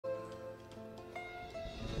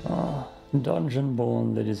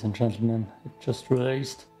Dungeonborne, ladies and gentlemen. It just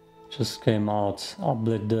released, just came out. I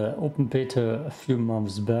played the open beta a few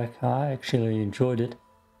months back. I actually enjoyed it.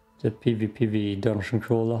 The PvPvE dungeon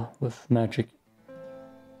crawler with magic,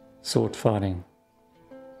 sword fighting.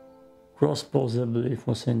 Crossbows, I believe,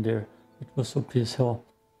 was in there. It was OP as hell.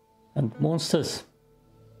 And monsters.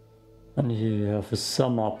 And here you have a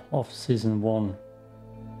sum up of season 1.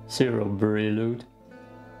 0 berry loot.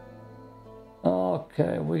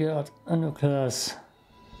 Okay, we got a new class,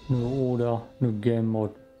 new order, new game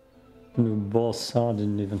mode, new boss. I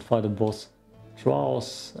didn't even fight a boss.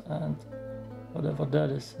 Trials and whatever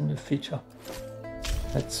that is, a new feature.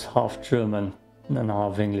 It's half German and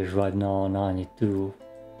half English right now, and I need to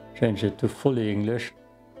change it to fully English.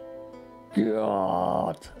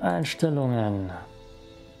 God, Einstellungen.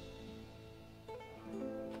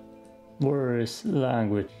 Where is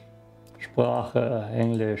language? Sprache,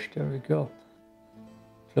 English, there we go.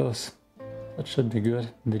 Close. That should be good.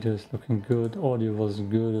 Video is looking good. Audio was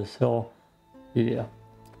good as hell. Yeah.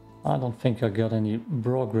 I don't think I got any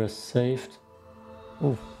progress saved.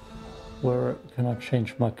 Oof. Where can I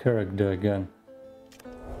change my character again?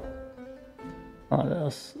 Ah,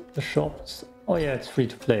 there's the shops. Oh yeah, it's free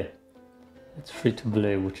to play. It's free to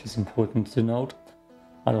play, which is important to note.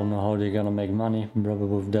 I don't know how they're gonna make money, probably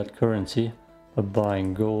with that currency, by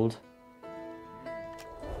buying gold.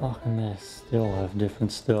 Oh, mess. They all have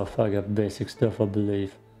different stuff. I got basic stuff, I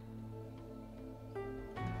believe.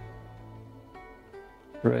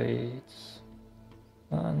 Raids.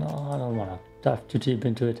 No, I don't want to dive too deep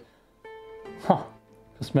into it. Huh.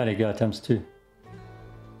 Cosmetic items too.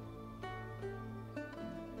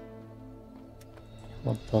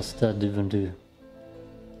 What does that even do?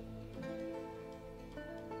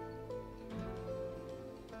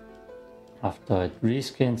 After it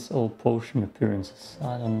reskins all potion appearances.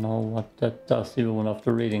 I don't know what that does even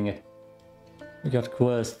after reading it. We got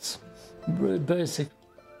quests. Very basic.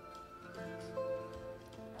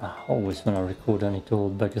 Always when I record I need to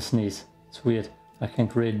hold back a sneeze. It's weird. I can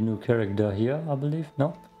create a new character here, I believe.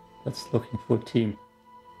 No? That's looking for a team.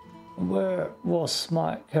 Where was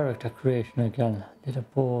my character creation again?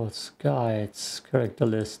 Leaderboards, guides, character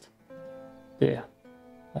list. There.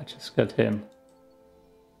 I just got him.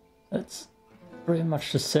 It's pretty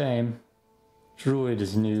much the same. Druid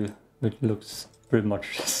is new. It looks pretty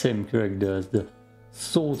much the same character as the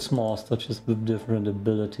Swordsmaster, just with different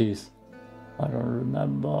abilities. I don't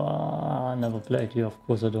remember. I never played here, of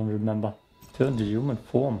course I don't remember. Turn to human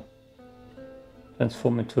form.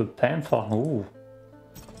 Transform into a panther. Ooh.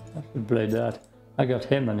 I should play that. I got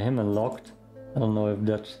him and him unlocked. I don't know if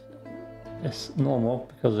that is normal,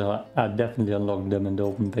 because I definitely unlocked them in the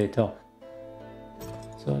open beta.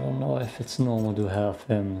 So I don't know if it's normal to have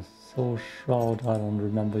him. So Shroud, I don't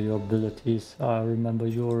remember your abilities. I remember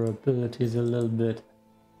your abilities a little bit.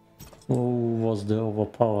 Who was the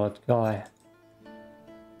overpowered guy?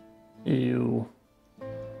 You.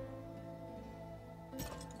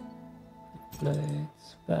 Played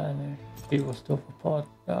Spanish. He was the overpowered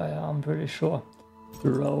guy, I'm pretty sure.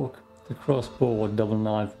 The rogue, the crossbow or double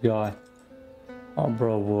knife guy. I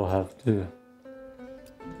probably will have to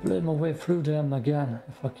play my way through them again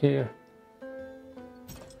if I care.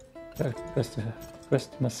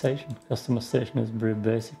 Customization is very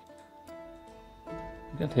basic.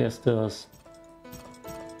 Get hairstyles.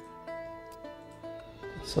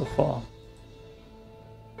 So far.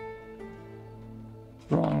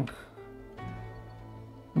 Drunk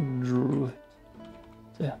Druid.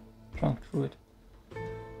 Yeah, drunk Druid.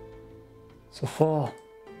 So far.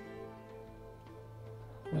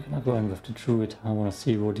 We're gonna go in with the Druid. I wanna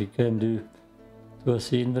see what he can do. Do I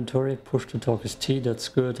see inventory? Push to talk is T, that's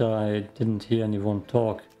good. I didn't hear anyone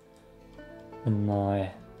talk in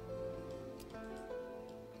my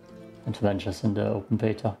adventures in the open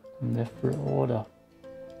beta. Never order.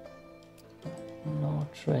 No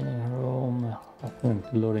training room. I think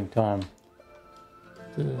loading time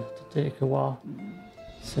to take a while.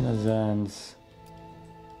 Citizens.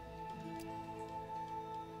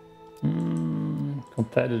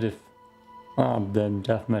 Competitive. Ah, then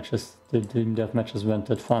death matches. The death matches weren't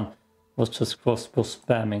that fun. It was just crossbow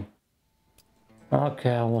spamming.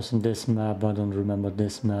 Okay, I was on this map. I don't remember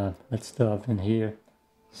this map. Let's start in here.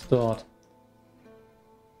 Start.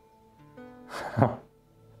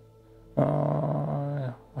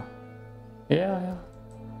 Yeah.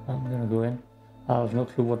 I'm gonna go in. I have no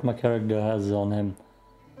clue what my character has on him.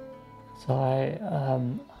 So I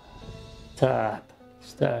tap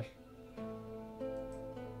stash.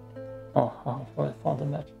 Oh, I found the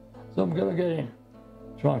match. So I'm gonna get in.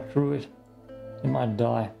 Drunk Druid. He might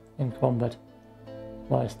die in combat.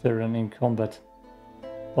 Why is there an in combat?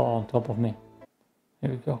 bar on top of me.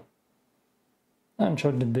 Here we go. I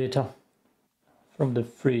enjoyed the beta. From the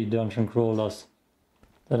 3 dungeon crawlers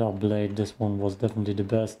that I played, this one was definitely the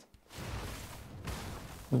best.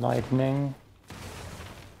 Lightning.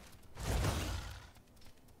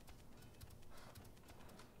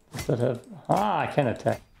 Does that have... Ah, I can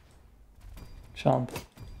attack. Jump.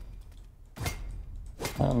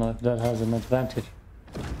 I don't know if that has an advantage.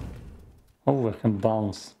 Oh, I can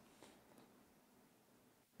bounce.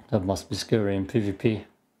 That must be scary in PvP.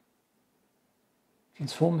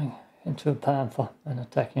 Transforming into a panther and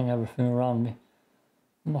attacking everything around me.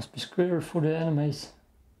 It must be scary for the enemies.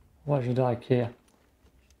 Why should I care?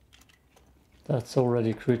 That's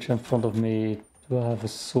already a creature in front of me. Do I have a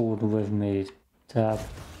sword with me? Tap.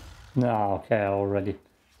 No, okay, already.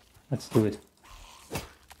 Let's do it.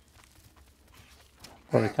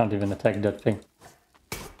 Probably can't even attack that thing.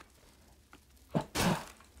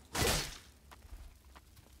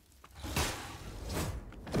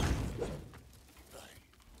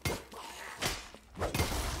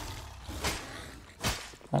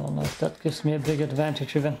 I don't know if that gives me a big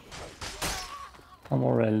advantage even. I'm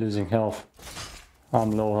already losing health.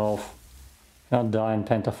 I'm low health. Can't die in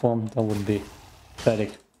pentaform, that would be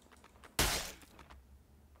pathetic.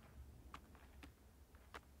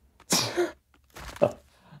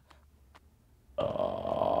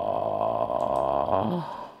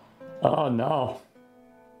 Oh no.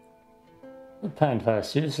 The panther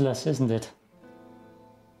is useless, isn't it?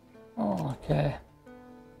 Oh, okay.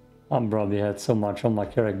 I probably had so much on my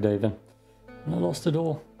character even. And I lost it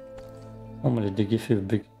all. Normally they give you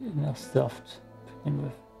big enough stuff to begin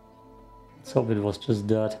with. Let's hope it was just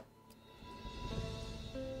that.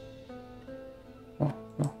 Oh,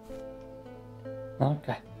 no.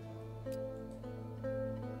 Okay.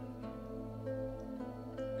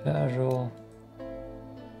 Casual.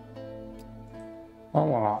 I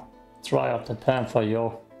wanna try out the panther,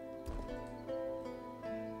 yo.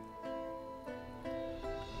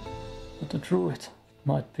 But the druid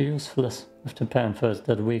might be useless if the panther is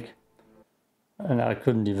that weak. And I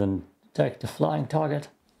couldn't even attack the flying target.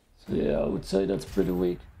 So yeah, I would say that's pretty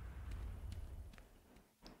weak.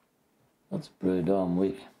 That's pretty damn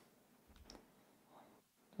weak.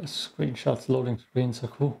 The screenshots, loading screens are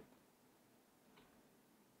cool.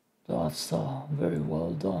 That's very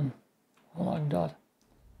well done. I like that.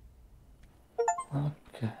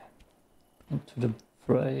 Okay. Into the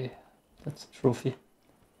fray. That's a trophy.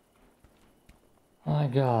 I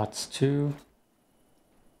got 2.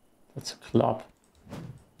 That's a club.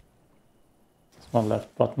 What's my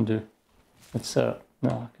left button do? It's a...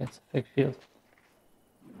 no, okay, it's a fake shield.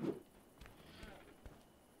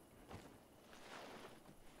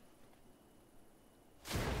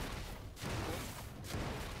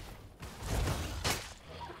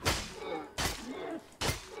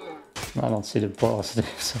 I don't see the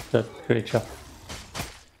positives of that creature.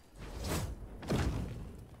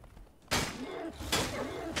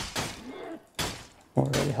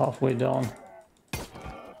 Already halfway down.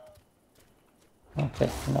 Okay,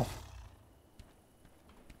 enough.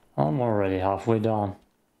 I'm already halfway down.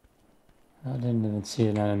 I didn't even see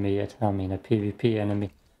an enemy yet. I mean a PvP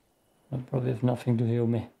enemy. I probably have nothing to heal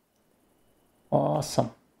me.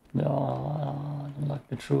 Awesome. No, I don't like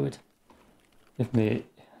the druid. Give me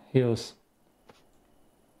heals.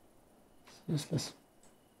 It's useless.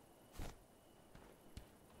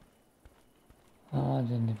 I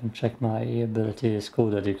didn't even check my ability. It's cool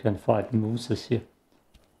that you can fight mooses here.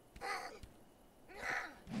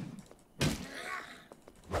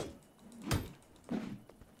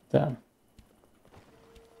 Damn.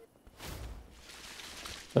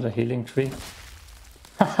 Is that a healing tree?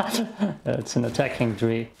 It's an attacking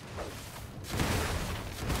tree.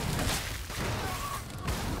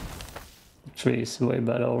 The tree is way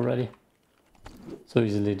better already. So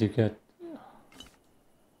easily to get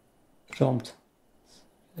jumped.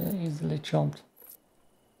 Easily jumped.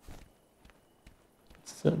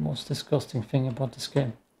 It's the most disgusting thing about this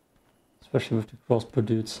game. Especially with the crossbow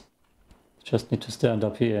dudes. You just need to stand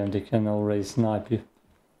up here and they can already snipe you.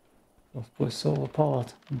 Crossbow is so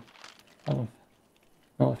overpowered. I don't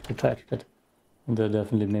know if they patched it. And they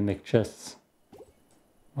definitely mimic chests.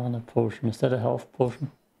 On a potion. Is that a health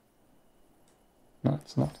potion? No,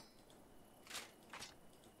 it's not.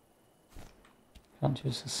 Can't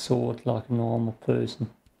use a sword like a normal person.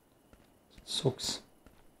 It sucks.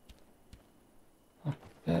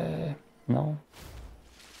 Okay, no.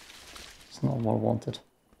 It's not what I wanted.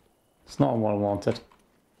 It's not what I wanted.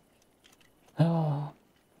 Ah.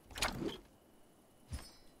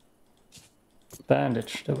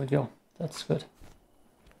 Bandage, there we go. That's good.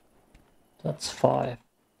 That's 5.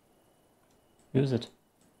 Use it.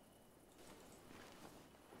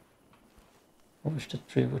 I wish the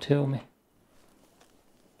tree would heal me.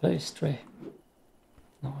 Please, tree.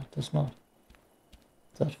 No, it does not.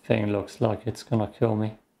 That thing looks like it's gonna kill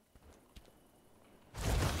me.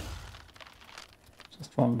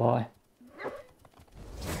 Just run by.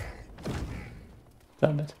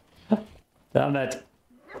 Damn it. Damn it.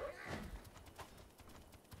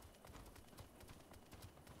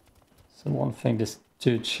 So one thing this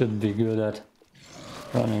dude should be good at,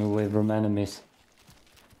 running away from enemies.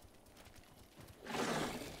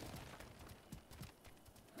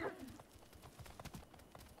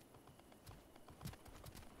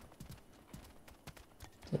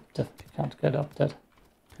 Definitely can't get up that.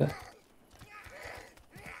 Okay.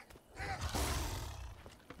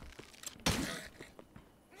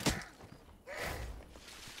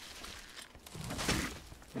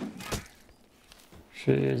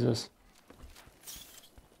 Jesus.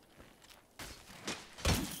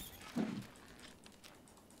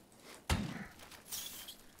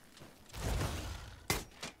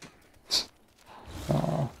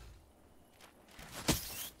 Oh.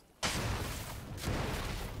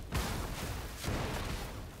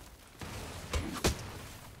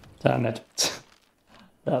 Damn it.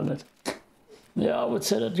 Damn it. Yeah, I would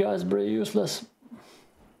say that guy's pretty useless.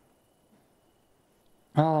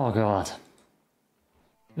 Oh god.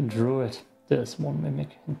 The druid. There's one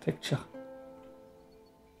mimic in picture.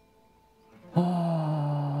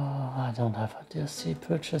 I don't have a DLC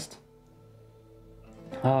purchased.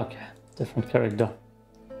 Okay, different character.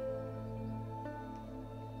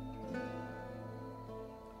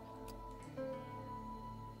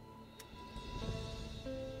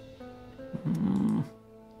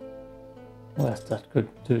 Where's that good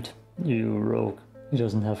dude? You rogue. He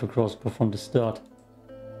doesn't have a crossbow from the start.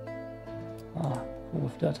 Ah, cool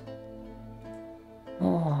with that.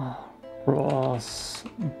 Ah,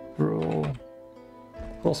 crossbow.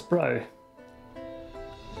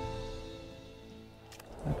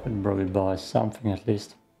 I could probably buy something at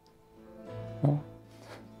least. No?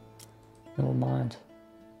 Never mind.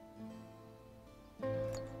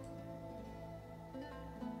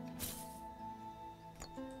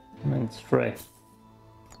 I mean, it's free.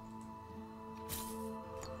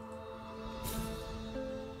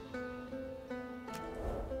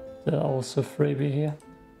 There are also freebie here.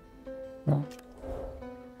 No?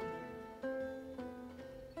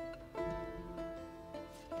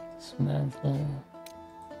 Dismantle.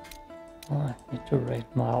 I need to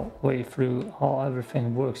rate my way through how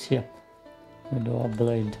everything works here. With our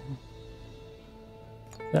blade.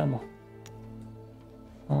 Demo.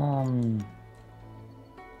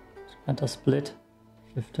 Enter split.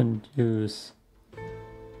 Shift and use.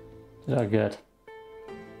 Did I get?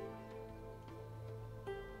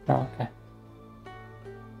 Oh, okay.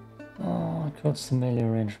 Oh, it cuts the melee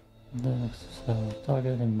range. So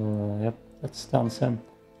target and yep, that stuns him.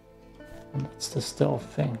 And that's the stealth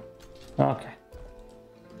thing. Okay.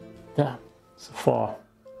 Damn, so far.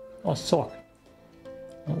 I suck.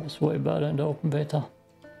 That was way better in the open beta.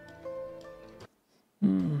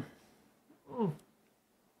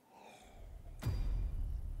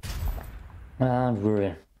 And we're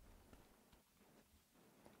in.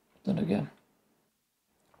 Then again.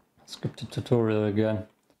 Skip the tutorial again.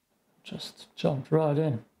 Just jumped right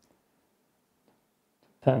in.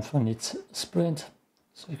 Panther needs sprint,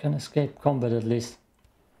 so you can escape combat at least.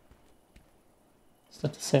 Is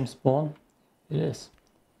that the same spawn? It is.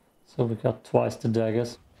 So we got twice the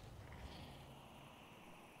daggers.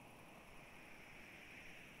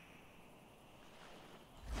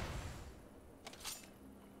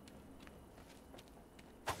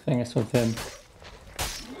 Thing is with him.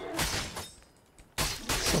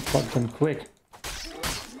 So fucking quick.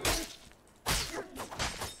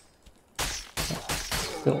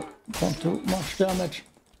 Still don't do much damage.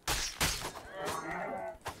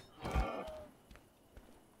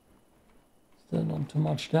 Still don't do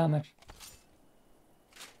much damage.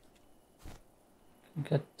 Can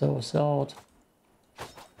get those out.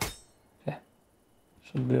 Okay.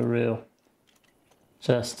 Should be a real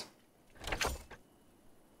chest.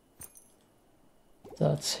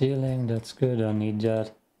 That's healing, that's good, I need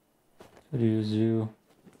that. Could use you.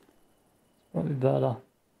 It's probably better. A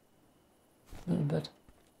little bit.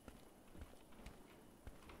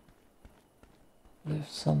 If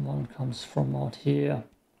someone comes from out here.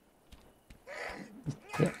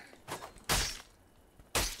 Yeah.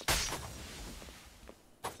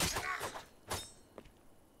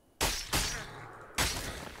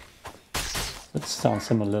 That stuns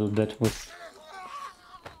him a little bit with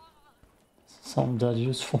some that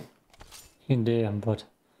useful in there, but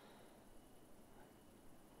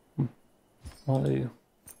what are you?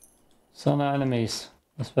 Some enemies,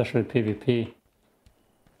 especially PvP,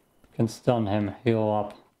 Can stun him, heal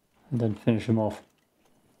up, and then finish him off.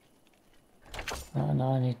 And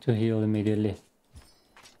I need to heal immediately.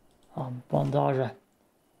 Bandage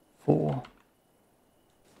 4.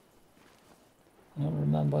 I don't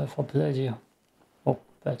remember if I played you. Oh,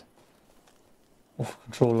 bad. Off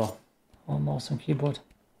controller. Or mouse and keyboard.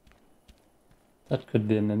 That could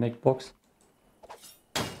be a mimic box.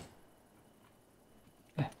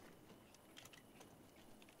 Okay.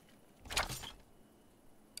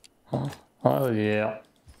 Huh? Oh yeah.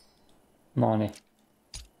 Money.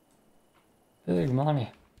 Big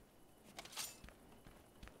money.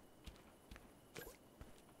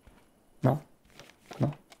 No.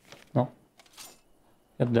 No. No.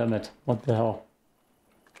 God damn it. What the hell?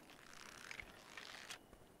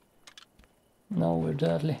 No, we're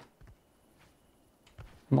deadly.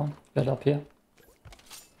 Come on, get up here.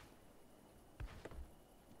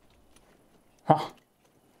 Ha!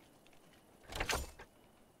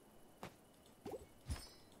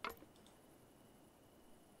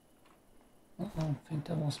 I don't think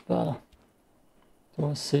that was better. Do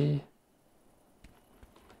I see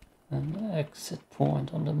an exit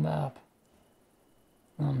point on the map?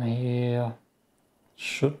 I'm here.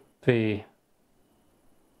 Should be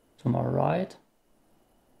to my right.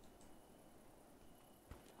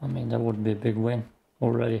 I mean, that would be a big win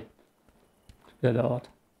already to get out.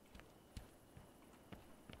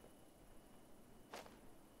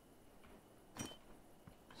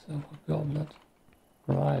 Silver goblet.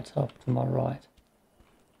 Right up to my right.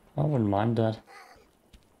 I wouldn't mind that.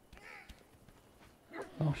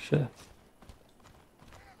 Oh, sure.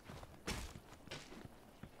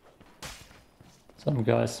 Some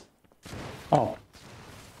guys. Oh,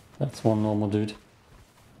 that's one normal dude.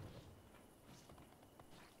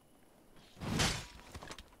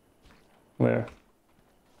 Where?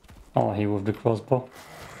 Oh, he with the crossbow.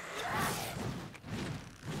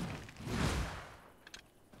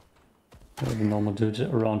 There's a normal dude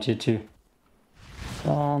around here too.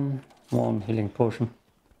 One healing potion.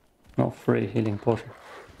 No, 3 healing potion.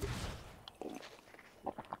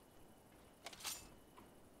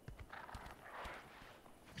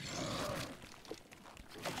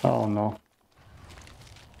 Oh no.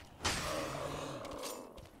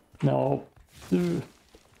 No. Ugh.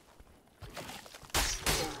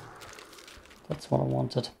 That's what I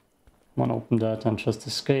wanted. Wanna open that and just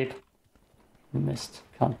escape. Missed.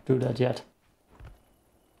 Can't do that yet.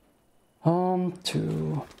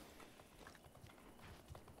 2.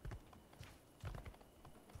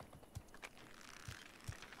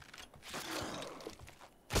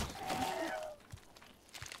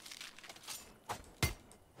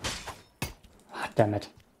 Ah, damn it.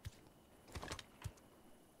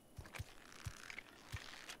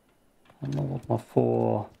 I don't know what my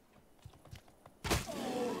 4...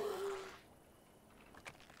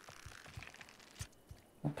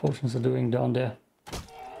 what potions are doing down there.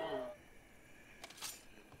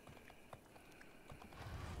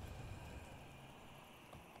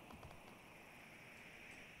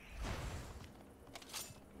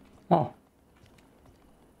 Oh.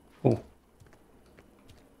 Oh.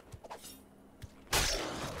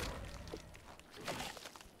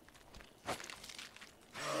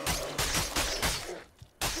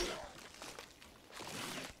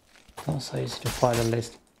 Oh, so easy to fight at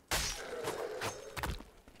least.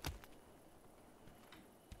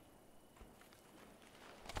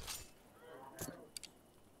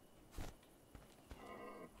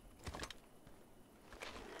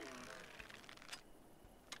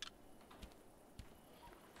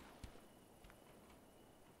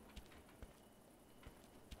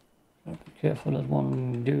 Be careful, that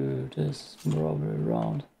one dude is probably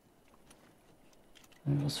around.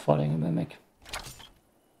 And was fighting a mimic.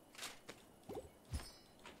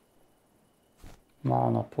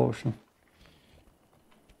 Mana potion.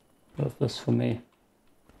 Worthless for me.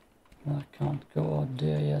 I can't go out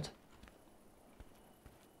there yet.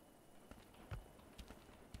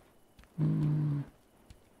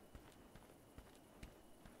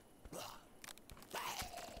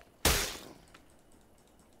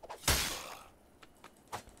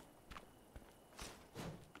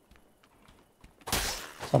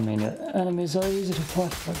 I mean, enemies are easy to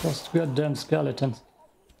fight by those goddamn skeletons.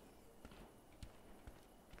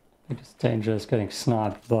 I think it's dangerous getting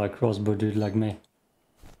sniped by a crossbow dude like me.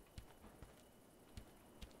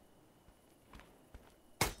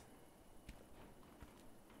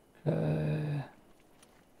 Okay.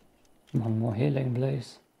 One more healing,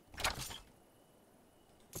 please.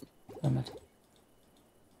 Damn it.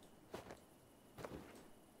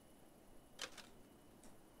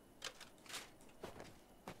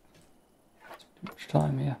 Too much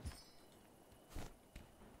time here.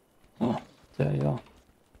 There you are.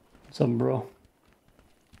 What's up, bro?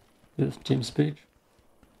 Use team speech?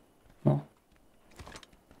 No?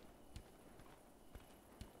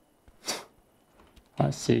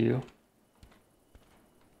 I see you.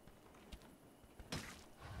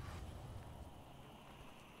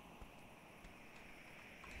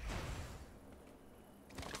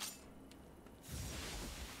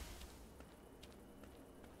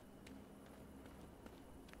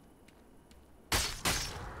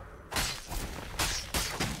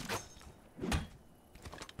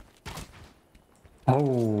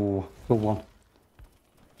 Oh, good one.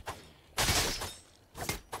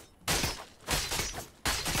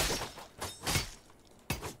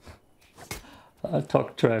 I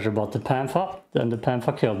talked trash about the panther, then the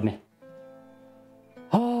panther killed me.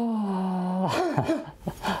 Ah,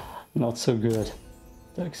 not so good.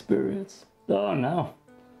 The experience. Oh no,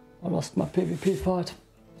 I lost my PvP fight.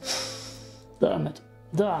 Damn it,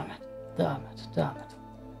 damn it, damn it, damn it.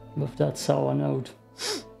 With that sour note,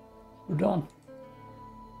 we're done.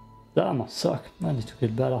 Damn, I suck. I need to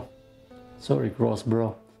get better. Sorry, gross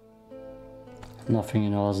bro. Nothing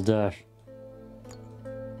in ours dash.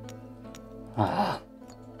 Ah,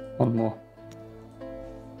 one more.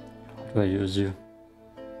 How do I use you?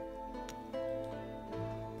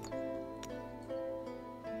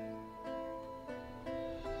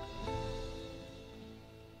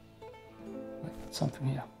 I got something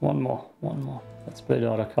here. One more, one more. Let's play the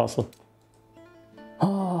other castle.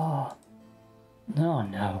 Ah, no,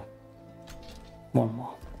 no. One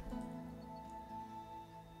more.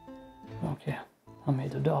 Okay, I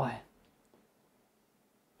made a die.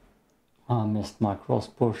 I missed my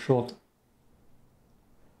crossbow shot.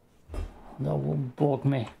 That won't bog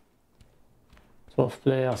me. 12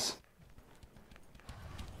 players.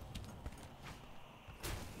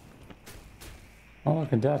 Oh,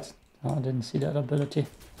 look at that. Oh, I didn't see that ability.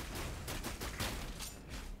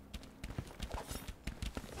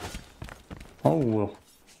 Oh, well.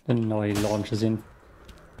 Didn't know he launches in.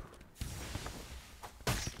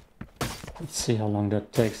 Let's see how long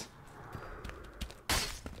that takes.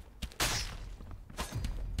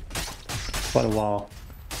 Quite a while.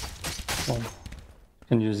 Well, you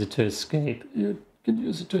can use it to escape. You can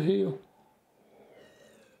use it to heal.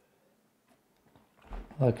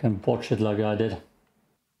 I can botch it like I did.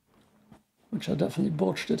 Which I definitely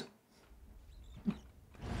botched it.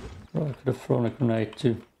 Or I could have thrown a grenade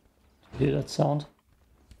too. To hear that sound.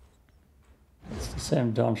 It's the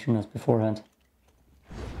same dungeon as beforehand.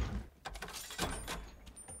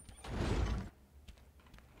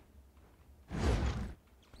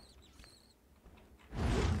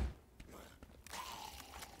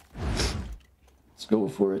 Let's go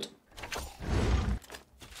for it.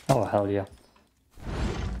 Oh hell yeah.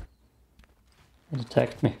 It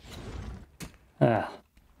attacked me. Ah,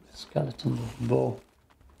 skeleton with a bow.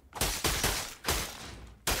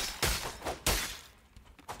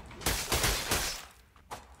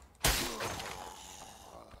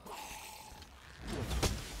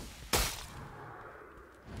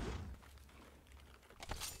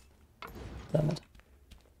 Damn it.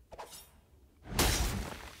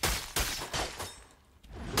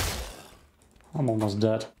 I'm almost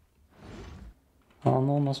dead. I'm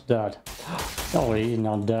almost dead. No, he's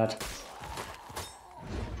not dead.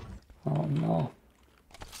 Oh no.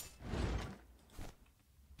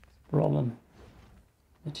 Problem.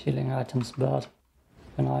 The healing item's bad.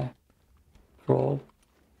 Can I crawl?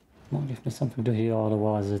 Come on, give me something to heal,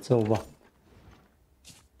 otherwise it's over.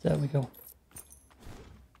 There we go.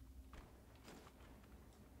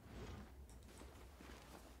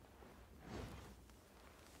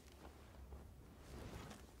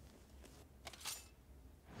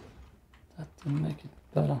 That didn't make it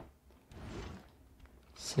better.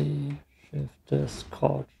 C, Shift, S,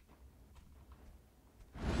 crouch.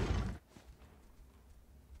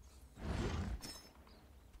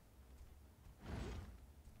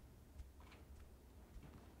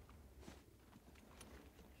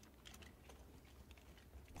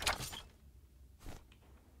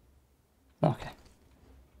 Okay.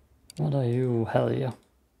 What are you? Hell yeah.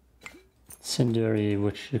 Incendiary,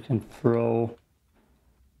 which you can throw.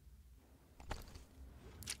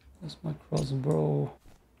 Where's my crossbow?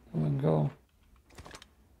 Come and go.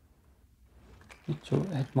 Need to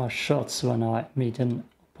hit my shots when I meet an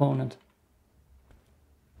opponent.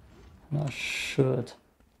 And I should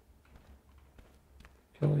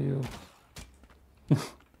kill you.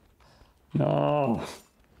 No!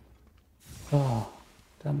 Oh,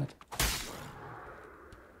 damn it.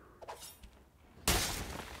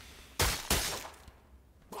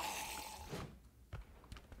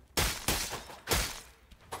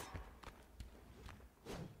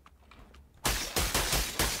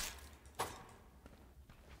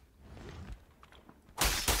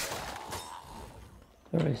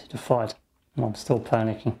 very easy to fight. And I'm still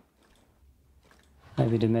panicking.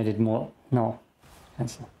 Maybe they made it more... No.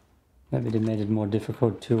 Cancel. Maybe they made it more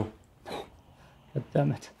difficult too. God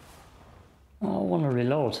damn it. I want to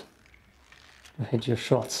reload. To hit your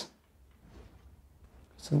shots.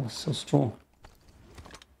 Because it was so strong.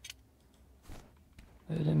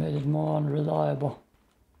 Maybe they made it more unreliable.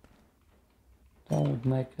 That would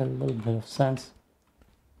make a little bit of sense.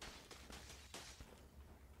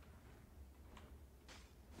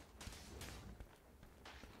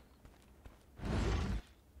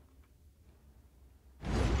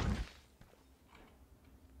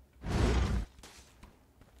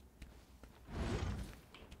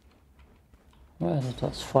 Where did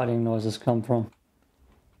those fighting noises come from?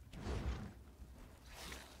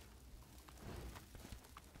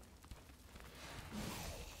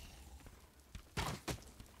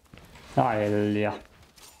 Hallelujah.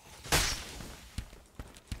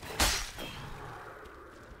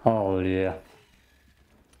 Oh yeah.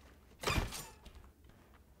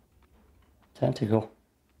 Tentacle.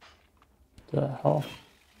 The hell?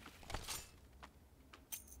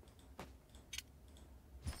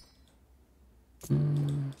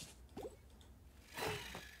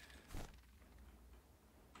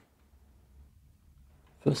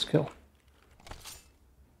 First kill.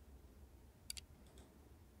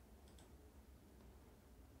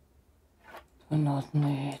 Do not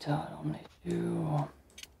need, I don't need you.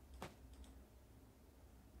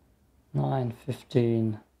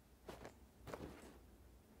 9:15.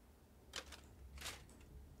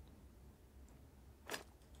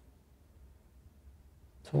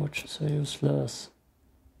 Torches are useless.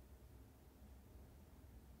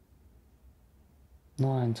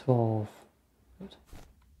 9:12. Good.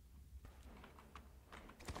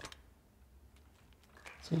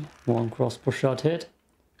 See, one crossbow shot hit,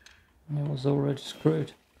 and it was already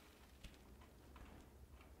screwed.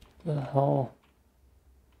 The hell?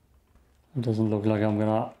 It doesn't look like I'm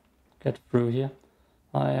gonna get through here.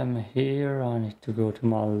 I am here, I need to go to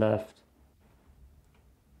my left.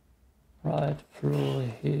 Right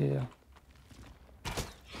through here.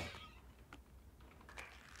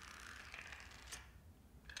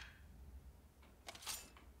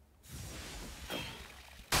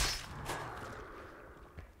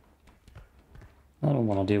 I don't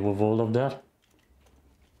want to deal with all of that.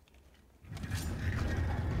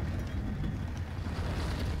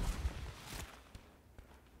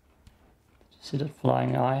 See that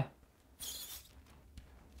flying eye?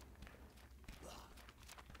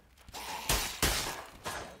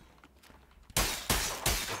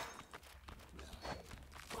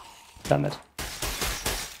 Damn it.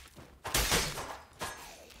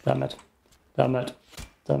 Damn it. Damn it.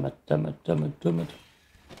 Damn it. Damn it. Damn it. Damn it.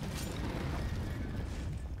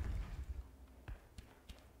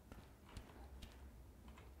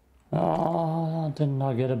 Ah, didn't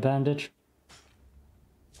I get a bandage?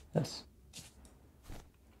 Yes.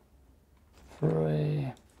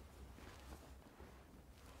 3.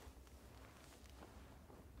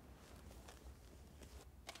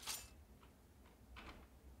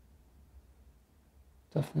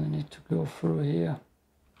 Definitely need to go through here.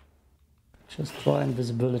 Just try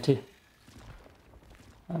invisibility.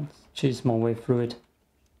 And cheese my way through it.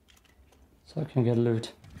 So I can get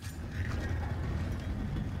loot.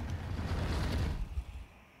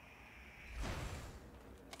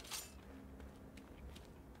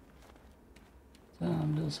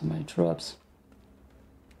 Damn, there's so many traps.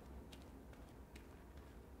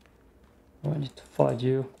 I need to fight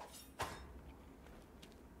you.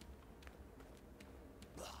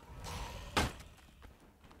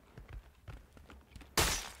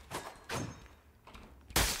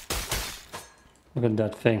 Look at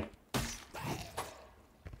that thing.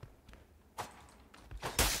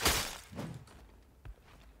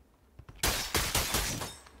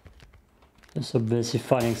 You're so busy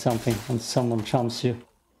fighting something and someone jumps you.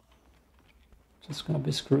 Just gonna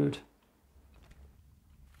be screwed.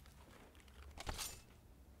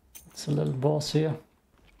 It's a little boss here.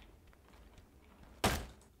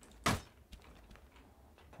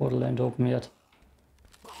 Portal ain't open yet.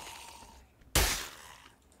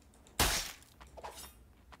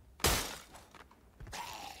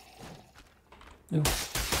 No.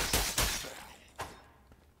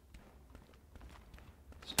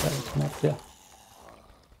 Skeleton up there.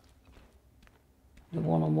 The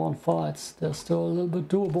one-on-one fights, they're still a little bit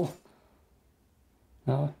doable.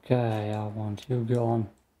 Okay, I want you gone.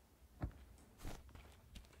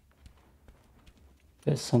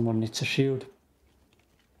 Guess someone needs a shield.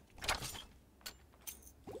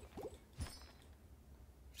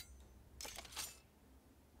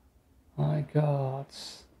 My God.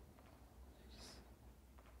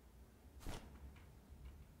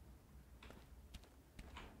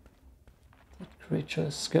 creature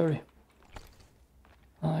is scary.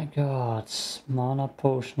 I got mana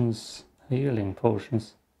potions, healing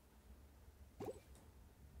potions.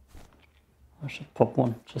 I should pop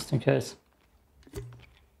one just in case. I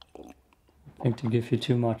think to give you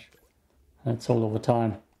too much. And it's all over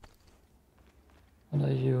time. What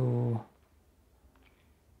are you?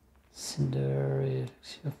 Cinder,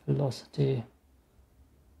 elixir velocity.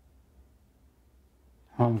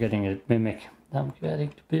 I'm getting a mimic. I'm getting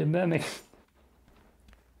to be a mimic.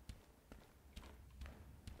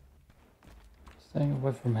 Staying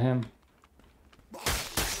away from him.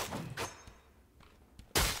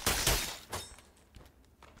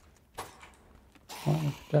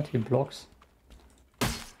 Oh, that he blocks.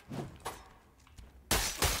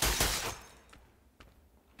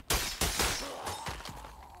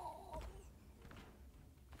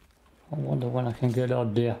 I wonder when I can get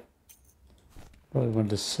out there. Probably when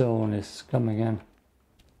the zone is coming in.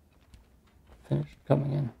 Finish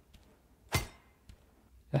coming in.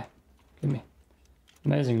 Okay, give me.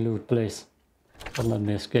 Amazing loot place. Don't let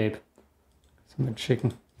me escape. Some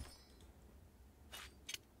chicken.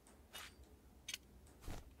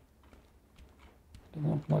 Don't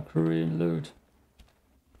want my Korean loot.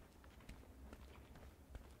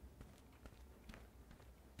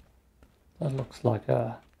 That looks like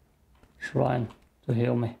a shrine to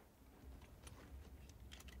heal me.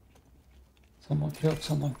 Someone killed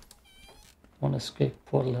someone. One escape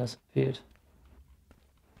portal has appeared.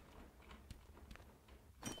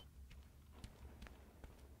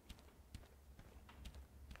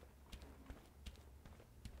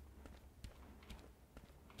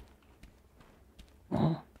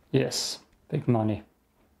 Oh, yes, big money.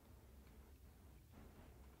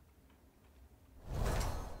 I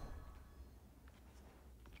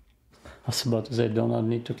was about to say, don't I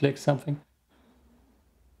need to click something?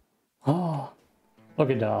 Oh,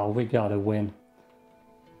 look at that, we gotta win.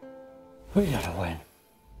 We gotta win.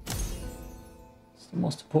 It's the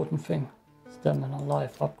most important thing. Stamina,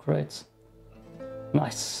 life upgrades.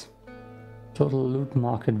 Nice. Total loot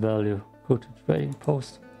market value. Go to trading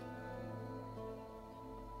post.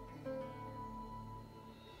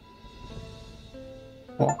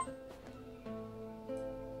 What?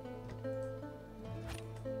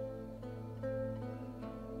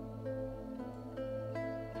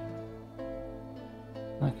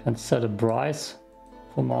 I can set a price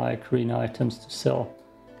for my green items to sell.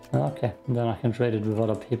 Okay, and then I can trade it with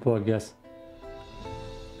other people, I guess.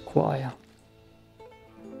 Acquire.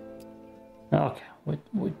 Okay,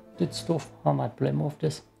 we did stuff. I might play more of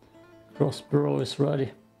this. Crossbow is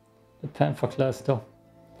ready. The Panther class though.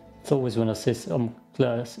 It's always when I say some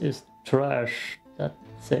class is trash, that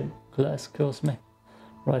same class kills me.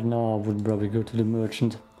 Right now I would probably go to the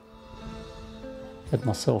merchant. Get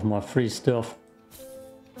myself my free stuff.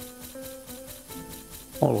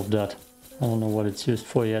 All of that. I don't know what it's used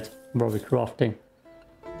for yet. Probably crafting.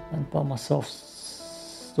 And buy myself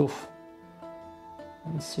stuff.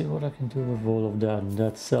 And see what I can do with all of that. And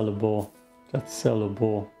that's sellable. That's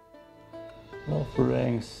sellable. Love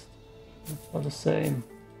rings. For the same.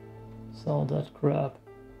 Sell that crap.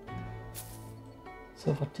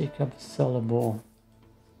 Silver teacup is sellable.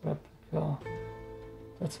 Replica.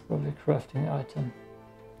 That's probably a crafting item.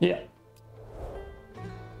 Yeah.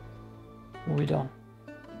 We done.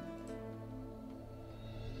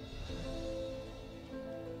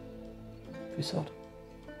 Peace out.